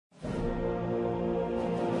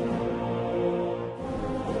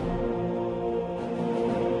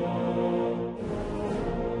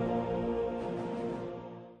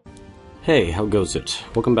Hey, how goes it?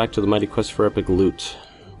 Welcome back to the Mighty Quest for Epic Loot.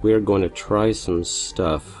 We are going to try some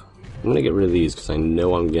stuff. I'm going to get rid of these because I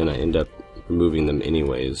know I'm going to end up removing them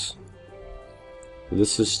anyways.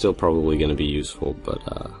 This is still probably going to be useful, but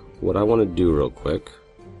what I want to do real quick,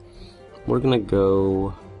 we're going to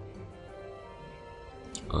go...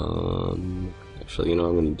 actually, you know what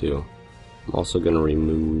I'm going to do? I'm also going to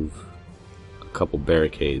remove a couple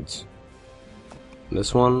barricades.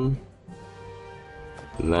 This one,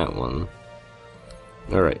 and that one.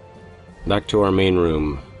 Alright, back to our main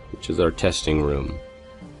room, which is our testing room.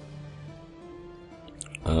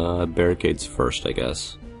 Barricades first, I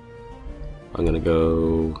guess. I'm gonna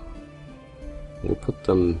go... we'll put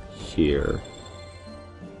them here.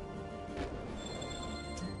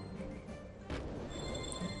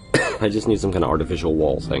 I just need some kind of artificial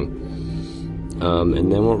wall thing.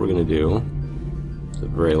 And then what we're gonna do... it's a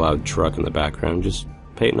very loud truck in the background, just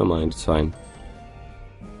pay it no mind, it's fine.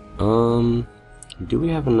 Do we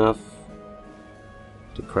have enough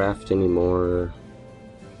to craft any more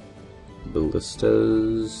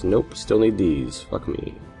ballistas? Nope, still need these. Fuck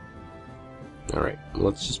me. Alright,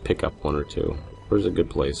 let's just pick up one or two. Where's a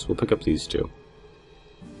good place? We'll pick up these two.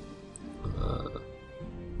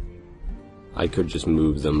 I could just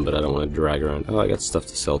move them, but I don't want to drag around. Oh, I got stuff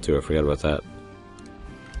to sell too, I forgot about that.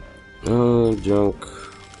 Junk.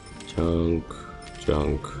 Junk.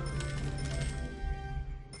 Junk.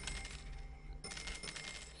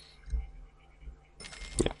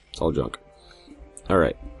 Yeah, it's all junk.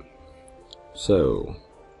 Alright. So,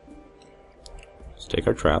 let's take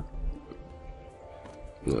our trap.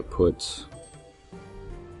 I'm going to put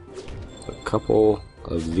a couple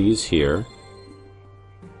of these here.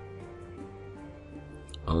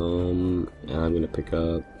 And I'm going to pick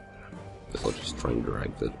up... I'll just try and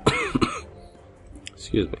drag this.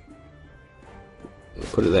 Excuse me.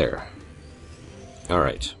 Put it there.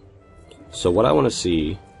 Alright. So what I want to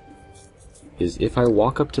see is if I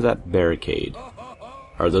walk up to that barricade,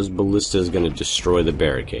 are those ballistas going to destroy the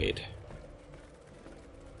barricade?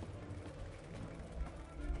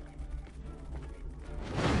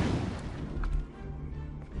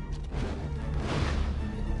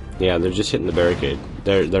 Yeah, they're just hitting the barricade.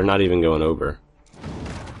 They're not even going over.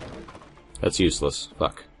 That's useless.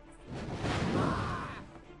 Fuck.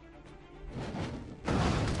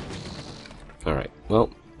 Alright,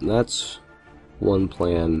 well, that's one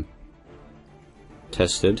plan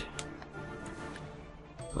tested.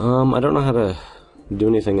 I don't know how to do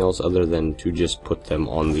anything else other than to just put them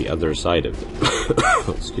on the other side of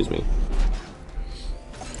it. Excuse me.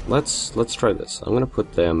 Let's try this. I'm gonna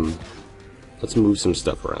put them... let's move some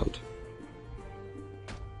stuff around.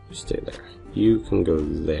 You stay there. You can go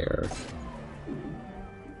there.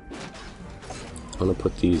 I'm gonna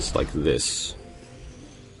put these like this.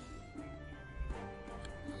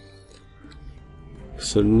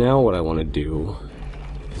 So now what I want to do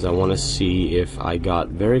is I want to see if I got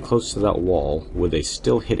very close to that wall, would they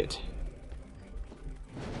still hit it?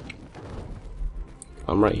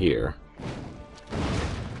 I'm right here.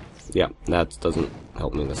 Yeah, that doesn't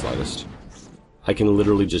help me in the slightest. I can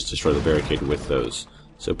literally just destroy the barricade with those.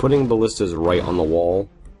 So putting ballistas right on the wall,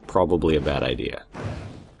 probably a bad idea.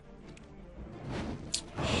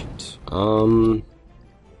 Shit. What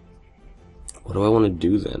do I want to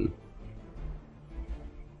do then?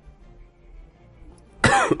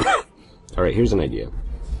 Alright, here's an idea.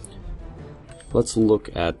 Let's look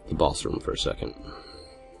at the boss room for a second.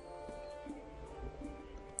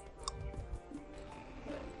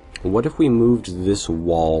 What if we moved this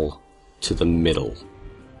wall to the middle?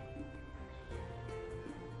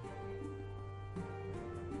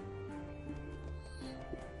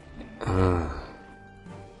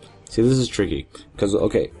 See, this is tricky, because,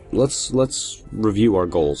 okay, let's review our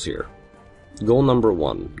goals here. Goal number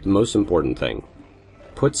 1, the most important thing.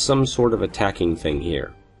 Put some sort of attacking thing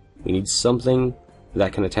here. We need something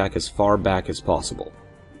that can attack as far back as possible.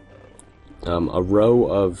 A row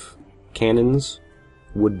of cannons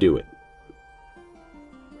would do it.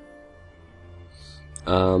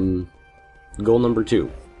 Goal number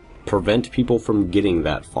 2, prevent people from getting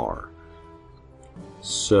that far.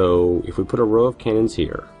 So, if we put a row of cannons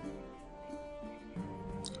here,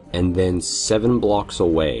 and then 7 blocks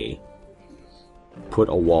away, put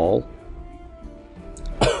a wall,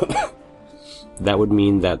 that would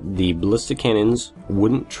mean that the ballistic cannons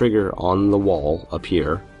wouldn't trigger on the wall up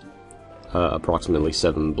here, approximately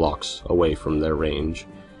 7 blocks away from their range,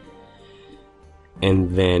 and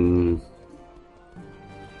then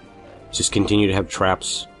just continue to have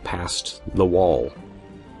traps past the wall,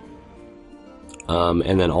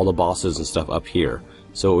 and then all the bosses and stuff up here.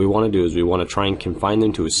 So what we want to do is we want to try and confine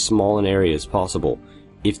them to as small an area as possible,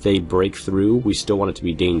 if they break through, we still want it to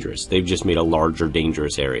be dangerous. They've just made a larger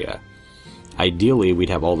dangerous area. Ideally, we'd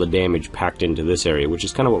have all the damage packed into this area, which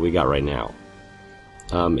is kind of what we got right now.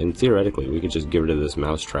 And theoretically, we could just get rid of this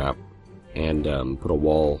mousetrap and put a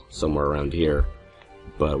wall somewhere around here.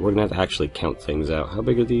 But we're going to have to actually count things out. How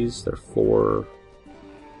big are these? They're 4.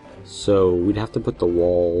 So we'd have to put the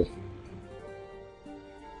wall...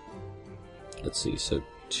 Let's see, so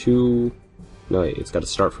 2... No, wait, it's got to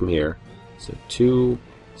start from here. So 2,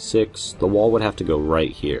 6... The wall would have to go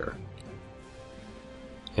right here.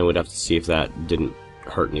 And we'd have to see if that didn't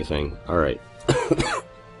hurt anything. Alright.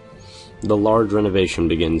 The large renovation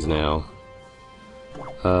begins now.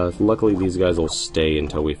 Luckily these guys will stay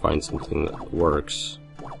until we find something that works.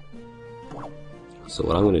 So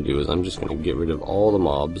what I'm going to do is I'm just going to get rid of all the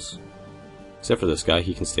mobs. Except for this guy,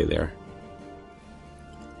 he can stay there.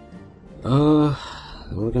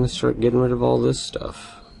 We're going to start getting rid of all this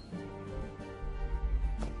stuff.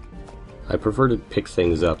 I prefer to pick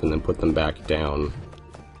things up and then put them back down.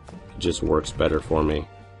 It just works better for me.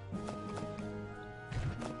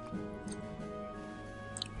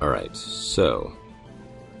 Alright, so...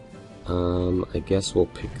 I guess we'll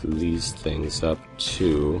pick these things up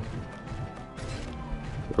too.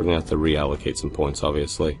 We're gonna have to reallocate some points,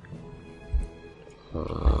 obviously.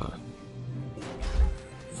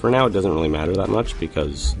 For now, it doesn't really matter that much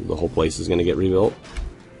because the whole place is gonna get rebuilt.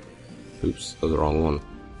 Oops, that was the wrong one.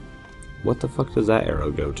 What the fuck does that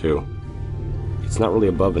arrow go to? It's not really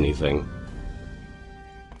above anything.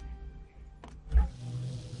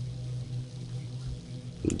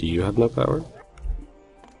 Do you have no power?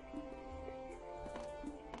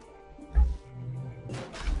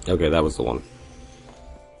 Okay, that was the one.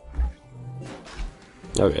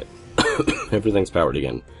 Okay. Everything's powered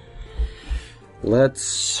again.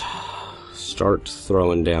 Let's start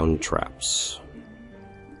throwing down traps.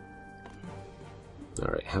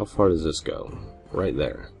 Alright, how far does this go? Right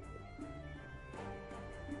there.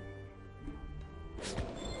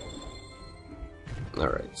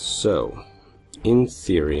 Alright, so, in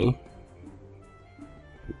theory,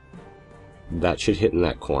 that should hit in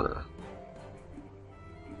that corner.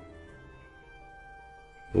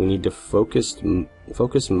 We need to focus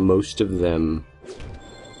most of them.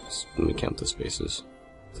 Let me count the spaces.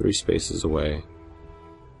 3 spaces away.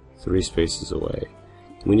 3 spaces away.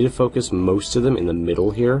 We need to focus most of them in the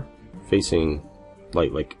middle here, facing,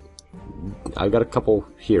 like, I've got a couple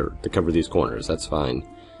here to cover these corners, that's fine.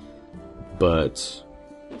 But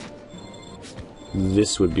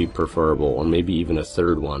this would be preferable, or maybe even a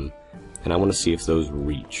third one. And I want to see if those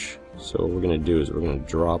reach. So what we're going to do is we're going to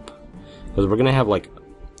drop, because we're going to have like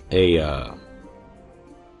a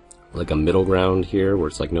middle ground here where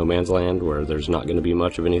it's like no man's land, where there's not going to be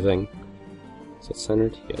much of anything. Is that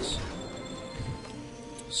centered? Yes.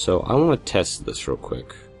 So I want to test this real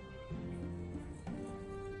quick.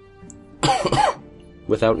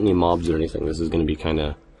 Without any mobs or anything, this is going to be kind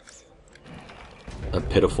of a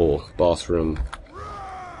pitiful boss room.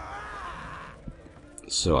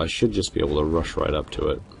 So I should just be able to rush right up to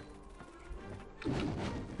it.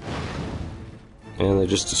 And they're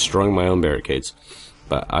just destroying my own barricades.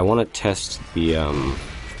 But I want to test the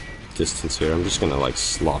distance here. I'm just going to like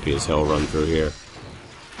sloppy as hell run through here.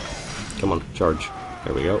 Come on, charge.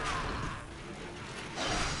 There we go.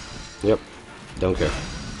 Yep. Don't care.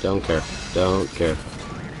 Don't care. Don't care.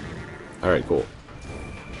 Alright, cool.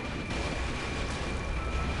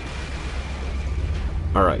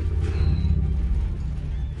 Alright.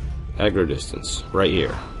 Aggro distance. Right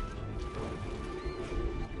here.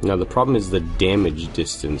 Now the problem is the damage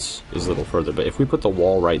distance is a little further, but if we put the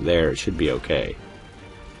wall right there, it should be okay.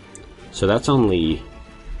 So that's only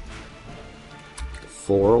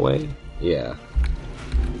 4 away? Yeah.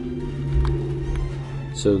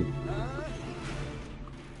 So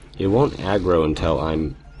it won't aggro until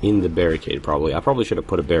I'm in the barricade, probably. I probably should have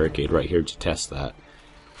put a barricade right here to test that.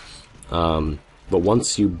 But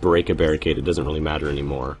once you break a barricade, it doesn't really matter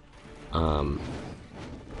anymore.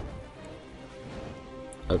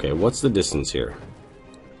 Okay, what's the distance here?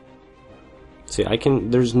 See,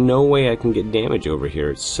 there's no way I can get damage over here.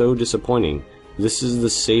 It's so disappointing. This is the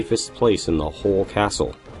safest place in the whole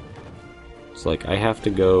castle. It's like, I have to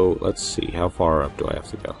go, let's see, how far up do I have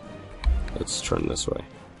to go? Let's turn this way.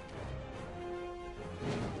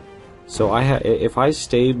 So if I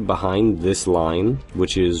stay behind this line,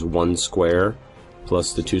 which is 1 square,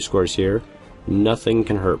 plus the 2 squares here, nothing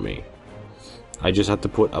can hurt me. I just have to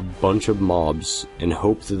put a bunch of mobs and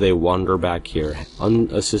hope that they wander back here,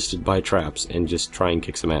 unassisted by traps, and just try and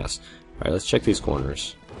kick some ass. Alright, let's check these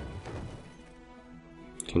corners.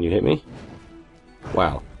 Can you hit me?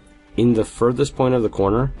 Wow. In the furthest point of the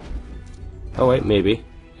corner? Oh wait, maybe.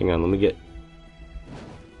 Hang on, let me get...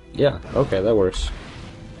 Yeah, okay, that works.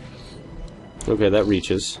 Okay, that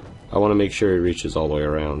reaches. I want to make sure it reaches all the way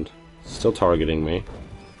around. Still targeting me.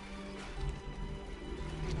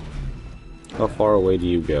 How far away do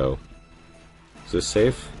you go? Is this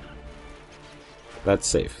safe? That's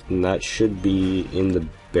safe. And that should be in the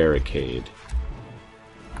barricade.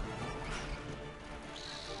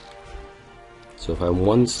 So if I'm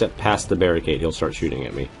one step past the barricade, he'll start shooting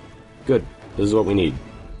at me. Good. This is what we need.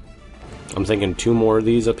 I'm thinking 2 more of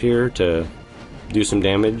these up here to do some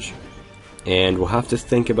damage. And we'll have to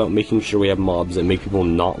think about making sure we have mobs that make people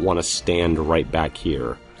not want to stand right back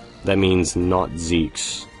here. That means not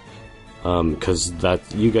Zeeks. Because that,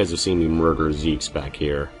 you guys have seen me murder Zeeks back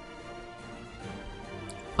here.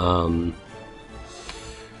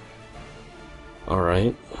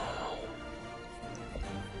 Alright.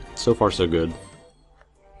 So far so good.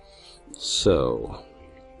 So,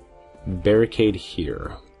 barricade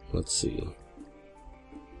here. Let's see.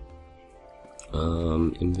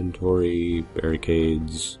 Inventory,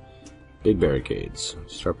 barricades, big barricades.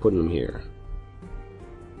 Start putting them here.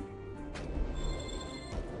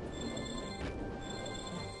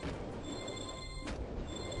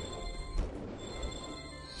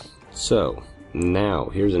 So, now,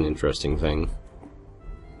 here's an interesting thing.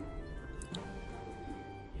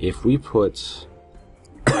 If we put...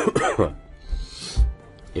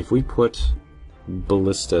 if we put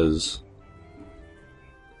ballistas...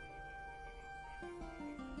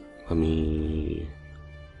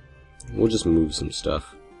 We'll just move some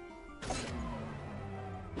stuff.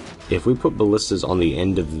 If we put ballistas on the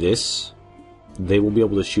end of this, they will be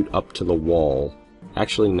able to shoot up to the wall.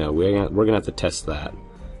 Actually, no, we're gonna have to test that.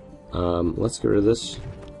 Let's get rid of this.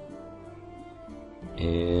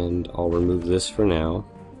 And I'll remove this for now.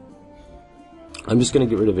 I'm just gonna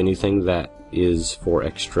get rid of anything that is for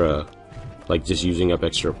extra, like just using up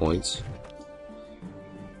extra points.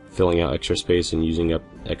 Filling out extra space and using up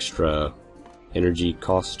extra energy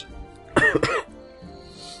cost.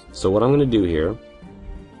 So what I'm going to do here,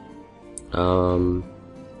 we're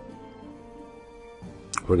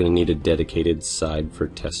going to need a dedicated side for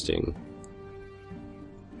testing.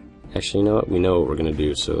 Actually, you know what? We know what we're going to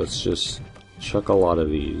do, so let's just chuck a lot of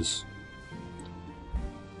these.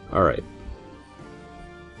 Alright.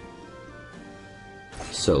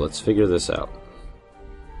 So let's figure this out.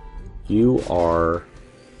 You are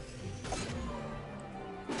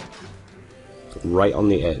right on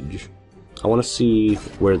the edge. I want to see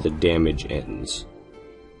where the damage ends.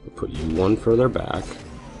 I'll put you one further back.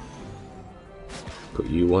 Put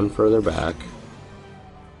you one further back.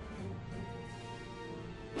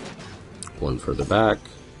 One further back.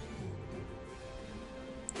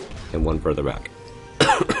 And one further back.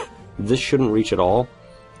 This shouldn't reach at all.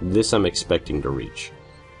 This I'm expecting to reach.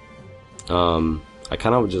 I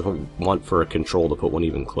kind of just want for a control to put one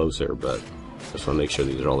even closer, but I just want to make sure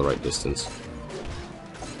these are all the right distance.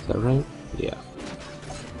 Is that right? Yeah.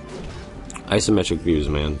 Isometric views,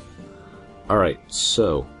 man. Alright,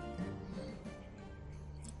 so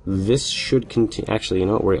this should continue. Actually, you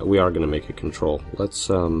know what? We are going to make a control. Let's,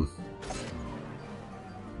 right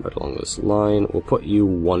along this line. We'll put you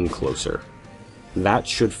one closer. That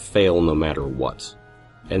should fail no matter what.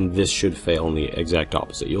 And this should fail in the exact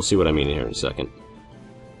opposite. You'll see what I mean here in a second.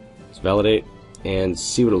 Let's validate and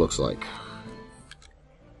see what it looks like.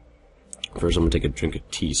 First, I'm going to take a drink of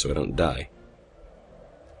tea so I don't die.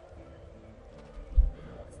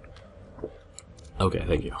 Okay,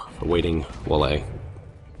 thank you for waiting while I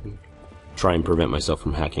try and prevent myself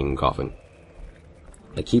from hacking and coughing.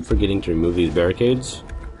 I keep forgetting to remove these barricades.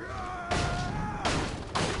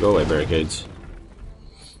 Go away, barricades.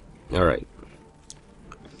 Alright.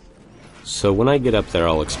 So when I get up there,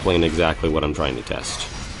 I'll explain exactly what I'm trying to test.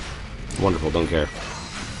 Wonderful, don't care.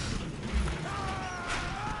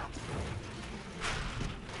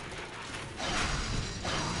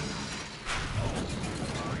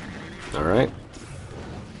 Alright.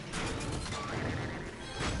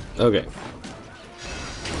 Okay.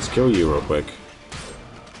 Let's kill you real quick.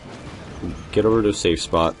 Get over to a safe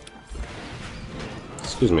spot.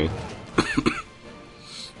 Excuse me.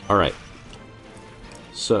 Alright.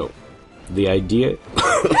 So, the idea...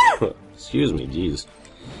 Excuse me, jeez.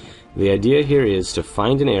 The idea here is to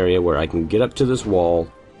find an area where I can get up to this wall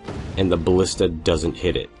and the ballista doesn't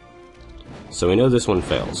hit it. So we know this one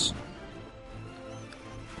fails.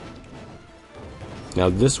 Now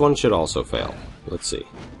this one should also fail. Let's see.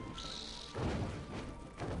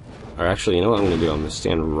 Or actually, you know what I'm going to do? I'm going to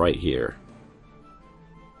stand right here.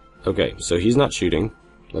 Okay, so he's not shooting.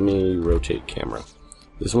 Let me rotate camera.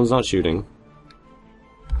 This one's not shooting.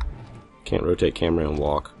 Can't rotate camera and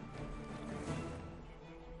walk.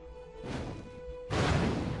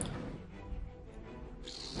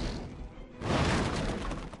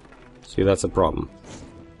 See, that's a problem.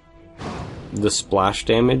 The splash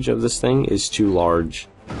damage of this thing is too large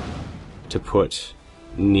to put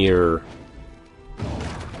near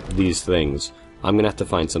these things. I'm gonna have to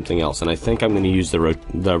find something else, and I think I'm gonna use the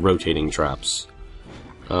rotating traps,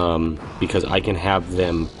 because I can have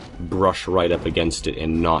them brush right up against it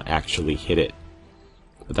and not actually hit it.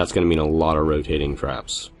 But that's gonna mean a lot of rotating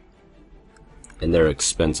traps, and they're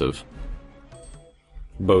expensive,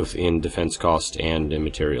 both in defense cost and in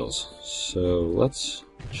materials. So let's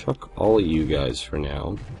chuck all of you guys for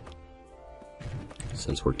now,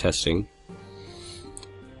 since we're testing.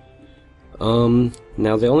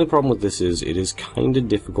 Now the only problem with this is it is kind of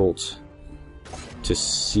difficult to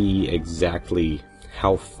see exactly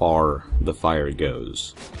how far the fire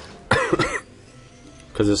goes,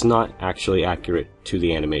 because it's not actually accurate to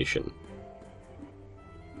the animation.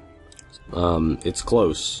 It's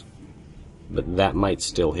close, but that might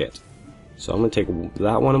still hit. So I'm going to take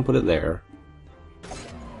that one and put it there.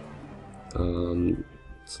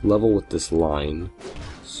 It's level with this line,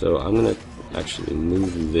 so I'm going to actually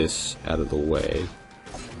move this out of the way,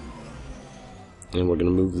 and we're going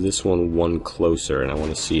to move this one closer, and I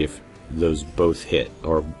want to see if those both hit,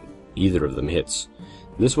 or either of them hits.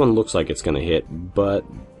 This one looks like it's going to hit, but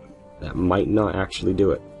that might not actually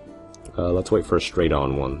do it. Let's wait for a straight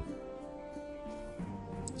on one.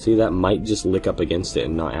 See, that might just lick up against it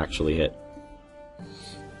and not actually hit.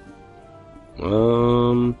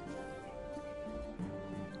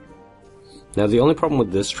 Now the only problem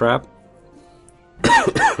with this trap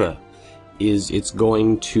is it's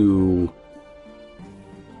gonna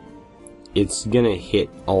hit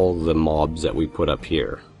all the mobs that we put up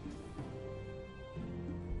here.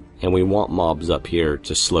 And we want mobs up here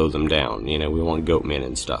to slow them down, you know, we want goatmen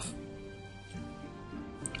and stuff.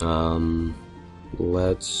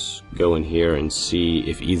 Let's go in here and see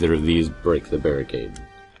if either of these break the barricade.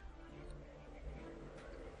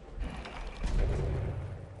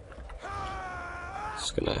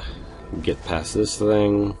 Just gonna get past this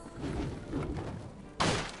thing.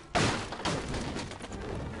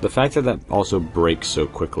 The fact that that also breaks so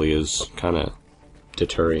quickly is kind of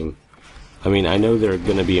deterring. I mean, I know they're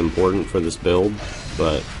gonna be important for this build,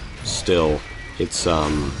 but still, it's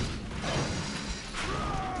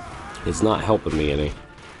not helping me any.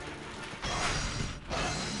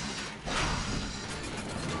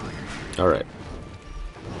 Alright.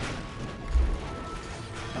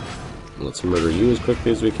 Let's murder you as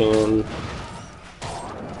quickly as we can.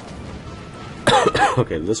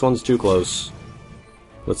 Okay, this one's too close.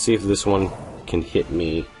 Let's see if this one can hit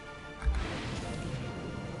me.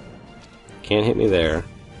 Can't hit me there.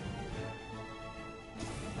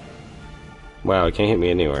 Wow, it can't hit me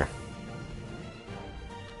anywhere.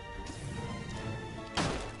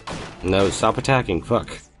 No, stop attacking,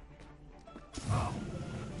 fuck.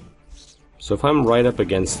 So if I'm right up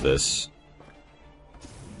against this,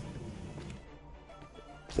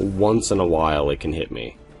 once in a while it can hit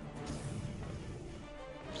me.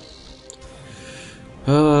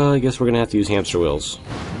 I guess we're gonna have to use hamster wheels.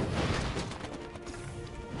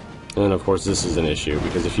 And of course this is an issue,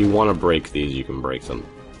 because if you want to break these, you can break them.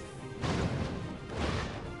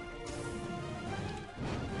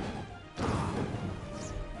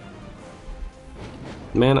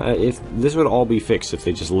 Man, if this would all be fixed if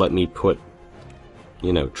they just let me put,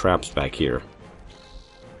 you know, traps back here.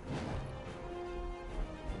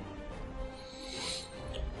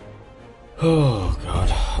 Oh,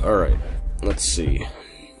 God. Alright, let's see.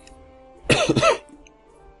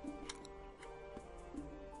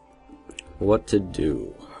 What to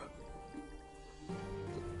do?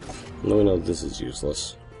 No, we know this is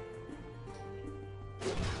useless.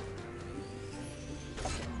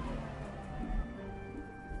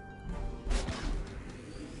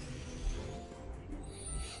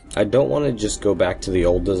 I don't want to just go back to the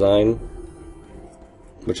old design,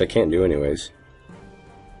 which I can't do anyways.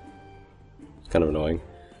 It's kind of annoying.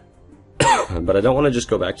 But I don't want to just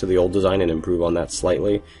go back to the old design and improve on that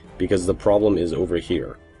slightly, because the problem is over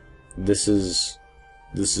here. This is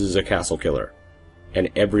a castle killer, and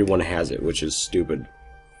everyone has it, which is stupid.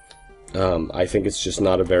 I think it's just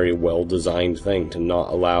not a very well designed thing to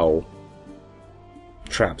not allow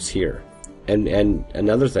traps here. And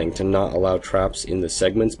another thing, to not allow traps in the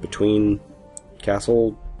segments between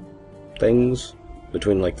castle things,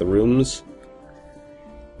 between like the rooms.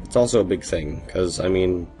 It's also a big thing, because I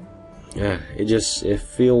mean, yeah, it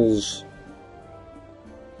feels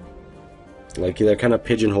like they're kind of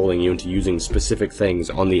pigeonholing you into using specific things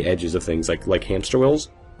on the edges of things, like hamster wheels.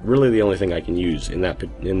 Really, the only thing I can use in that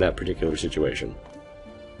particular situation.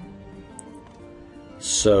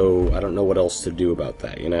 So I don't know what else to do about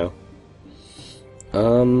that, you know.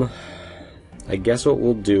 I guess what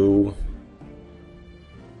we'll do,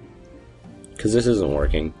 because this isn't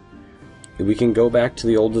working, we can go back to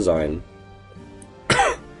the old design,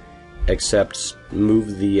 except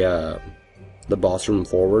move the boss room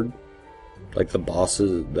forward, like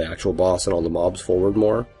the actual boss and all the mobs forward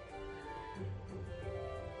more.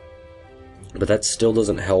 But that still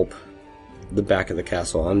doesn't help the back of the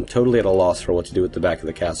castle. I'm totally at a loss for what to do with the back of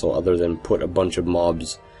the castle other than put a bunch of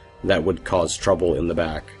mobs that would cause trouble in the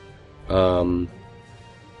back.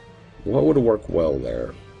 What would work well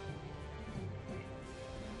there?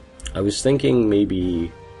 I was thinking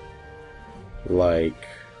maybe, like,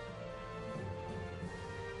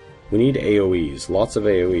 we need AoEs, lots of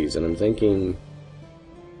AoEs, and I'm thinking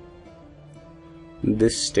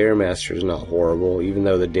this Stairmaster is not horrible, even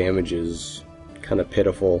though the damage is kind of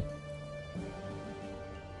pitiful.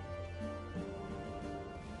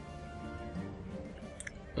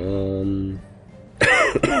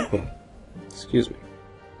 Excuse me.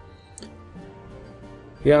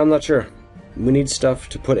 Yeah, I'm not sure. We need stuff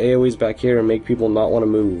to put AoEs back here and make people not want to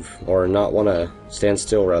move, or not want to stand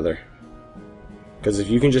still, rather. Because if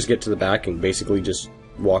you can just get to the back and basically just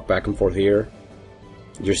walk back and forth here,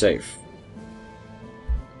 you're safe.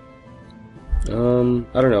 I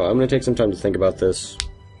don't know. I'm going to take some time to think about this.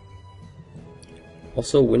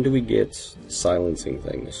 Also, when do we get silencing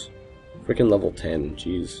things? Freaking level 10,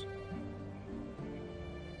 jeez.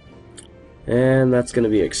 And that's going to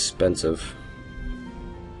be expensive.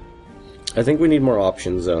 I think we need more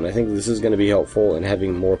options, though, and I think this is going to be helpful, and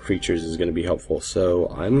having more creatures is going to be helpful. So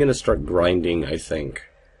I'm going to start grinding, I think.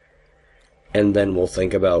 And then we'll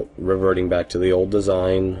think about reverting back to the old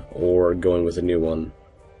design, or going with a new one.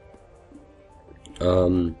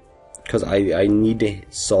 Because I need to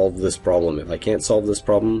solve this problem. If I can't solve this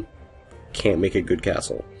problem, can't make a good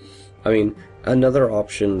castle. I mean, another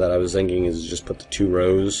option that I was thinking is just put the 2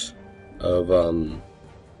 rows of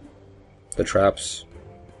the traps,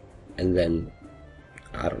 and then,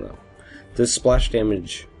 I don't know. The splash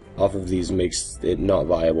damage off of these makes it not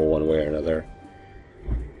viable one way or another.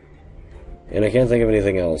 And I can't think of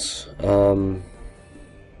anything else.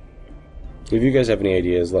 If you guys have any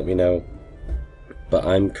ideas, let me know. But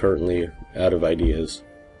I'm currently out of ideas.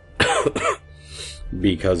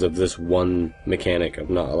 Because of this one mechanic of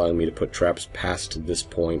not allowing me to put traps past this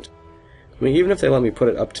point. I mean, even if they let me put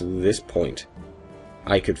it up to this point,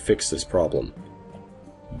 I could fix this problem.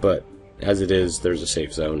 But as it is, there's a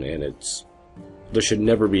safe zone, and there should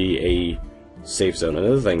never be a safe zone.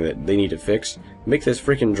 Another thing that they need to fix, make this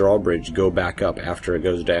freaking drawbridge go back up after it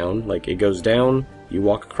goes down. Like, it goes down, you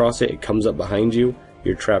walk across it, it comes up behind you,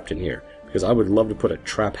 you're trapped in here. Because I would love to put a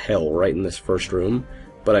trap hell right in this first room,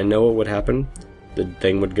 but I know what would happen. The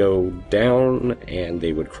thing would go down, and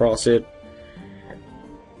they would cross it.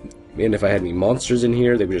 And if I had any monsters in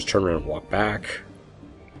here, they would just turn around and walk back.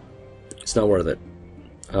 It's not worth it.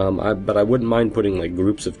 But I wouldn't mind putting like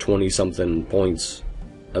groups of 20-something points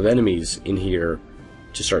of enemies in here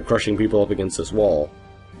to start crushing people up against this wall.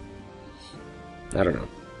 I don't know.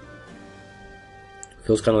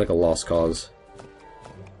 Feels kind of like a lost cause.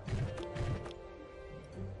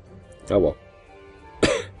 Oh well.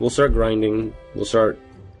 We'll start grinding. We'll start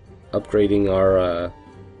upgrading our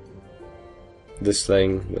this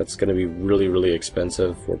thing. That's going to be really, really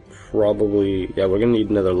expensive. We're probably... yeah, we're going to need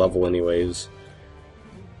another level anyways.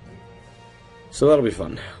 So that'll be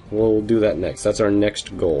fun. We'll do that next. That's our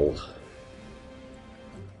next goal.